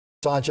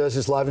Sanchez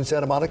is live in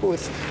Santa Monica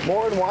with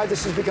more on why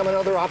this has become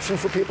another option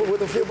for people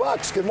with a few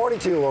bucks. Good morning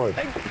to you, Lauren.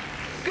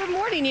 Good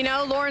morning. You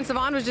know, Lauren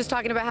Savon was just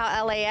talking about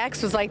how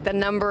LAX was like the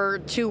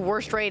 #2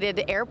 worst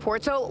rated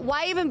airport. So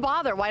why even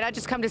bother? Why not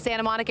just come to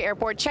Santa Monica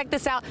Airport, check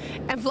this out,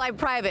 and fly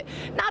private?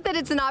 Not that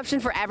it's an option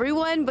for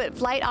everyone, but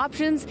Flight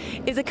Options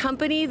is a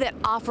company that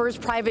offers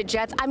private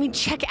jets. I mean,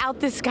 check out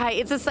this guy.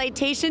 It's a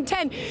Citation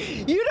 10.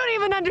 You don't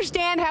even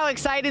understand how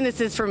exciting this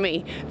is for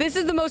me. This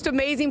is the most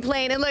amazing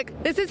plane. And look,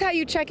 this is how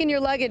you check in your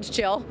luggage,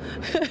 Jill.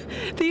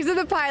 These are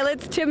the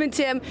pilots, Tim and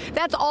Tim.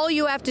 That's all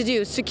you have to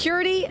do.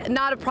 Security,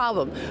 not a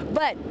problem.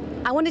 But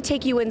I want to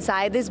take you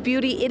inside this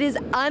beauty. It is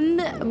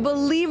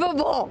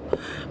unbelievable.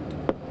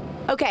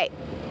 Okay.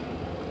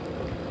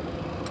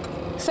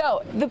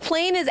 So the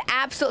plane is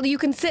absolutely, you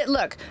can sit,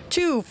 look,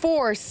 2,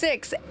 4,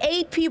 6,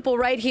 8 people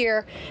right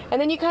here.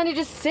 And then you kind of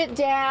just sit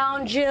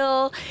down,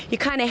 Jill. You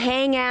kind of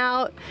hang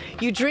out.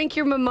 You drink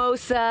your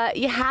mimosa.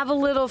 You have a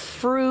little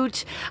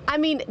fruit. I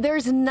mean,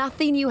 there's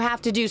nothing you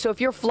have to do. So if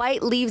your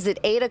flight leaves at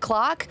 8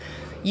 o'clock,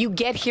 you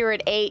get here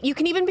at 8. You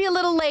can even be a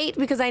little late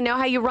because I know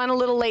how you run a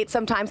little late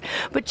sometimes.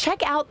 But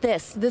check out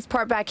this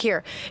part back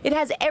here. It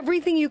has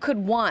everything you could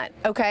want,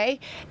 okay?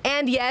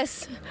 And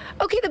yes,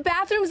 okay, the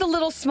bathroom's a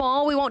little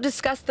small. We won't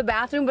discuss the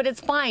bathroom, but it's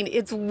fine.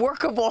 It's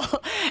workable.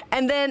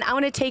 And then I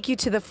want to take you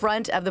to the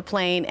front of the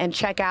plane and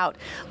check out,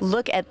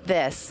 look at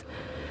this.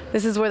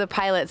 This is where the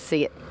pilots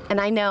see it. And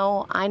I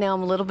know I'm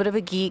a little bit of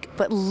a geek,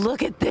 but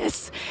look at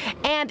this.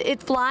 And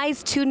it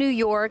flies to New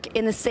York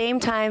in the same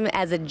time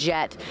as a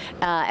jet,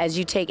 as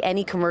you take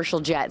any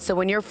commercial jet. So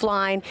when you're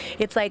flying,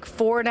 it's like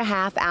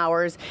 4.5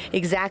 hours,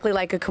 exactly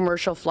like a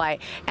commercial flight.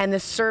 And the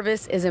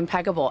service is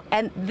impeccable.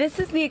 And this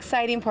is the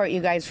exciting part,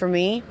 you guys, for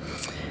me.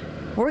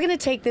 We're gonna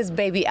take this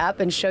baby up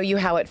and show you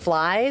how it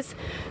flies.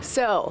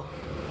 So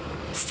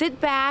sit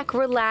back,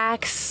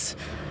 relax.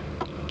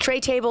 Tray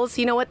tables,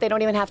 you know what, they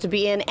don't even have to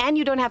be in, and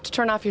you don't have to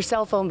turn off your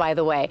cell phone, by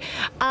the way.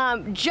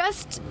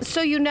 Just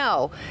so you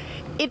know,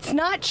 it's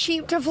not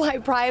cheap to fly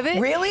private.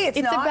 Really? It's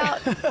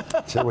not?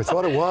 About so we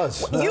thought it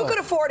was. You could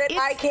afford it,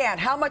 I can't.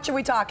 How much are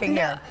we talking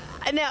here?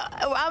 No,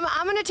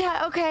 I'm gonna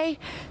tell, okay,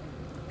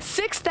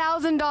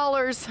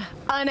 $6,000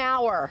 an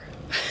hour.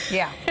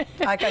 Yeah,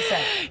 like I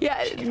said.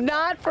 Yeah,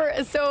 not for,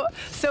 so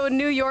a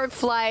New York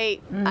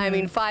flight, I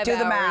mean, 5 hours,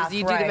 do the math,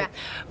 you do the math.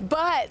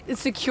 But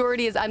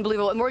security is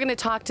unbelievable. And we're going to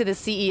talk to the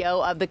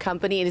CEO of the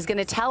company, and he's going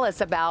to tell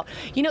us about,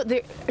 you know,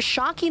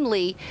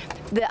 shockingly,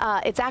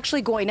 it's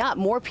actually going up.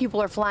 More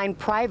people are flying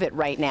private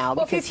right now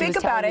because if you think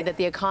about it, that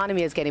the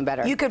economy is getting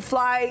better. You could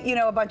fly, you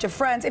know, a bunch of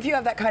friends. If you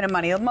have that kind of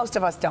money, most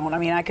of us don't. I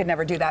mean, I could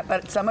never do that,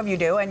 but some of you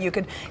do, and you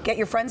could get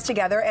your friends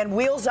together and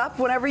wheels up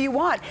whenever you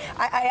want.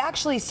 I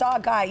actually saw a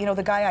guy, you know,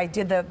 the guy I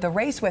did the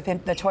race with,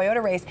 in the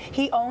Toyota race,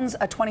 he owns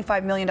a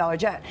 $25 million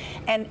jet.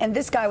 And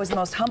this guy was the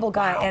most humble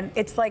guy. Wow. And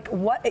it's like,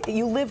 what,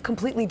 you live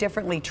completely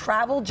differently.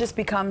 Travel just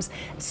becomes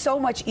so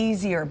much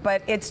easier,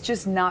 but it's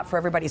just not for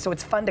everybody. So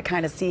it's fun to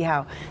kind of see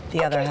how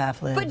the other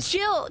half lives. But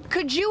Jill,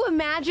 could you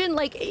imagine,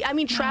 like, I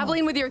mean,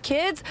 traveling with your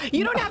kids?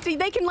 You don't have to,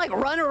 they can like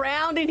run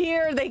around in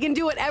here. They can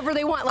do whatever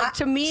they want. Like,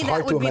 to me,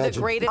 that would be the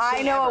greatest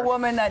thing know ever. A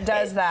woman that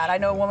does that. I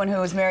know a woman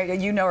who is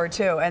married, you know her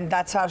too, and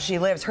that's how she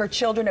lives. Her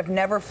children have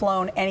never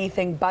flown anything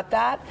but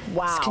that.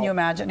 Wow. Can you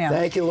imagine? Yeah.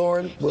 Thank you,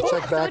 Lauren. We'll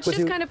check back with you. So it's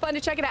just kind of fun to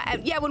check it out.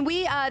 And yeah, when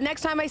we,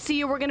 next time I see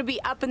you, we're going to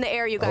be up in the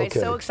air, you guys. Okay.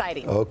 So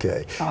exciting.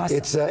 Okay. Awesome.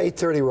 It's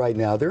 8:30 right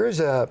now. There is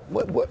a,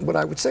 what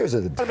I would say is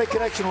a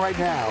connection right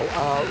now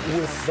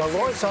with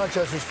Lauren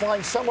Sanchez, who's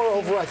flying somewhere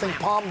over, I think,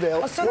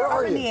 Palmdale. Oh, so they're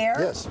up in the air?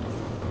 Yes.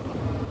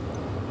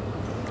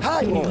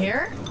 Hi, Can Lauren. you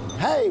hear?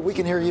 Hey, we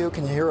can hear you.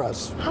 Can you hear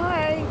us?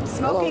 Hi.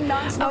 Smoking,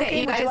 non-smoking.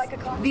 Okay, you guys, like a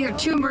cocktail? there are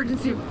 2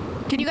 emergency.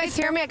 Can you guys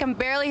hear me? I can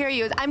barely hear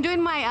you. I'm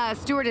doing my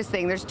stewardess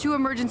thing. There's 2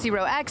 emergency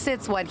row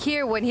exits, one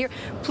here, one here.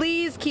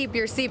 Please keep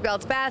your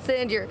seatbelts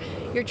fastened, your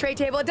tray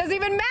table. It doesn't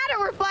even matter.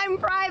 We're flying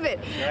private.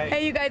 Right.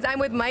 Hey, you guys, I'm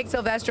with Mike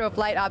Silvestro of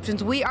Flight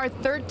Options. We are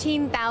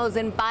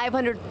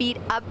 13,500 feet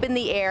up in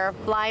the air,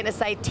 flying a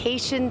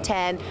Citation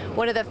 10,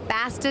 one of the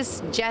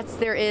fastest jets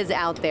there is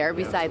out there,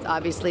 besides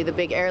obviously the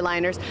big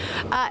airliners.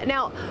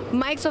 Now,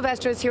 Mike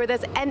Silvestro is here with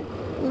us. And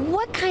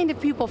what kind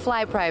of people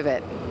fly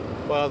private?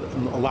 Well,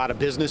 a lot of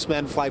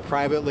businessmen fly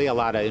privately, a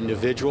lot of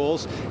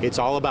individuals. It's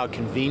all about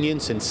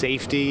convenience and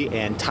safety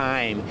and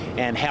time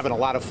and having a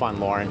lot of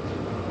fun, Lauren.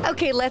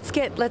 Okay, let's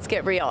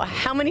get real.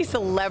 How many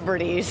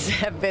celebrities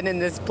have been in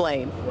this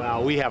plane?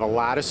 Well, we have a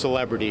lot of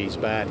celebrities,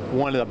 but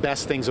one of the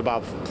best things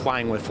about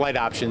flying with Flight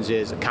Options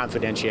is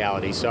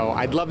confidentiality. So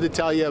I'd love to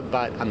tell you,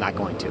 but I'm not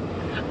going to.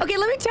 Okay,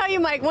 let me tell you,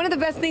 Mike, one of the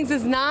best things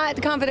is not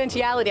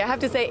confidentiality. I have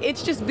to say,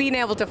 it's just being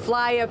able to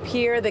fly up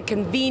here, the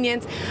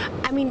convenience.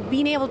 I mean,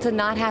 being able to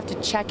not have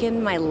to check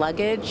in my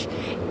luggage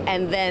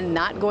and then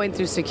not going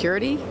through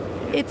security.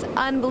 It's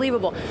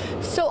unbelievable.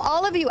 So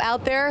all of you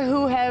out there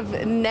who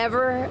have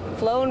never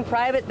flown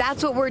private,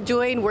 that's what we're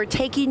doing. We're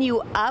taking you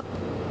up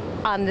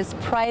on this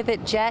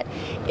private jet.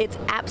 It's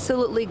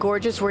absolutely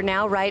gorgeous. We're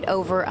now right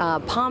over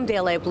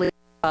Palmdale, I believe.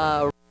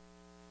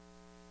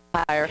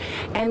 multiplier.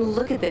 And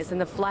look at this, and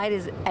the flight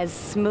is as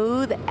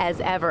smooth as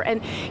ever.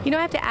 And you know,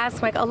 I have to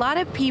ask, Mike, a lot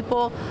of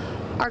people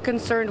are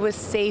concerned with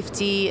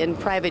safety in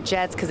private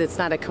jets because it's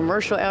not a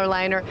commercial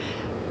airliner.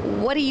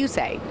 What do you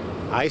say?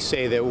 I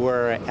say that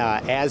we're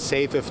as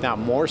safe, if not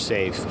more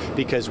safe,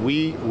 because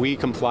we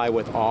comply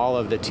with all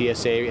of the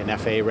TSA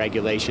and FAA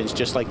regulations,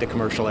 just like the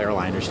commercial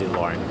airliners do,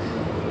 Lauren.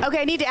 Okay,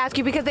 I need to ask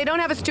you because they don't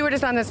have a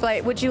stewardess on this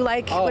flight. Would you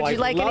like? Oh, would you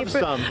like love any fruit?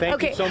 some.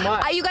 Thank you so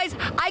much. You guys,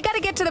 I got to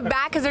get to the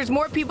back because there's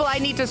more people I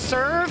need to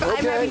serve. Okay.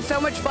 I'm having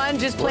so much fun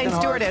just playing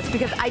stewardess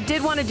because I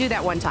did want to do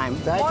that one time.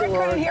 Thank Lauren you,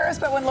 Lauren. couldn't hear us,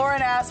 but when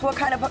Lauren asked what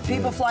kind of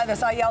people fly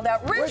this, I yelled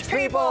out, "Rich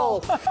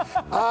people!"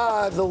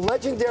 The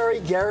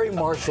legendary Gary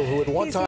Marshall, who at one time